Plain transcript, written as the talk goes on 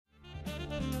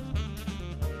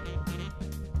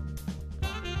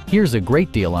Here's a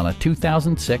great deal on a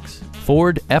 2006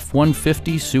 Ford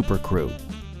F-150 SuperCrew.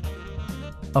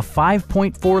 A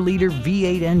 5.4-liter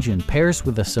V8 engine pairs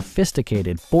with a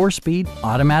sophisticated 4-speed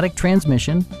automatic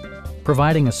transmission,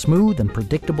 providing a smooth and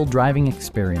predictable driving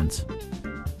experience.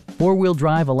 Four-wheel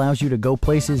drive allows you to go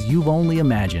places you've only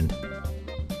imagined.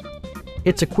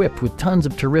 It's equipped with tons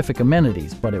of terrific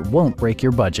amenities, but it won't break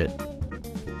your budget,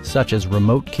 such as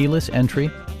remote keyless entry,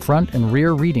 front and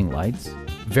rear reading lights,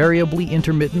 variably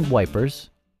intermittent wipers,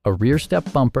 a rear step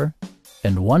bumper,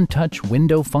 and one-touch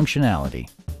window functionality.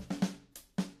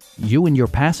 You and your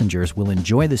passengers will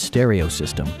enjoy the stereo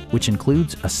system, which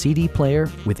includes a CD player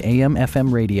with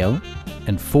AM/FM radio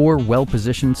and 4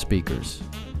 well-positioned speakers.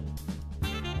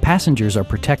 Passengers are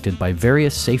protected by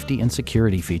various safety and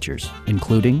security features,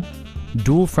 including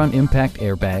dual front impact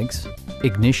airbags,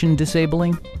 ignition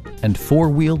disabling, and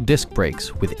 4-wheel disc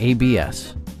brakes with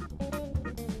ABS.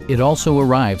 It also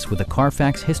arrives with a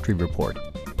Carfax history report,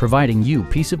 providing you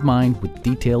peace of mind with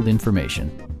detailed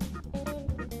information.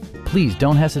 Please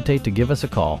don't hesitate to give us a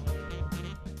call.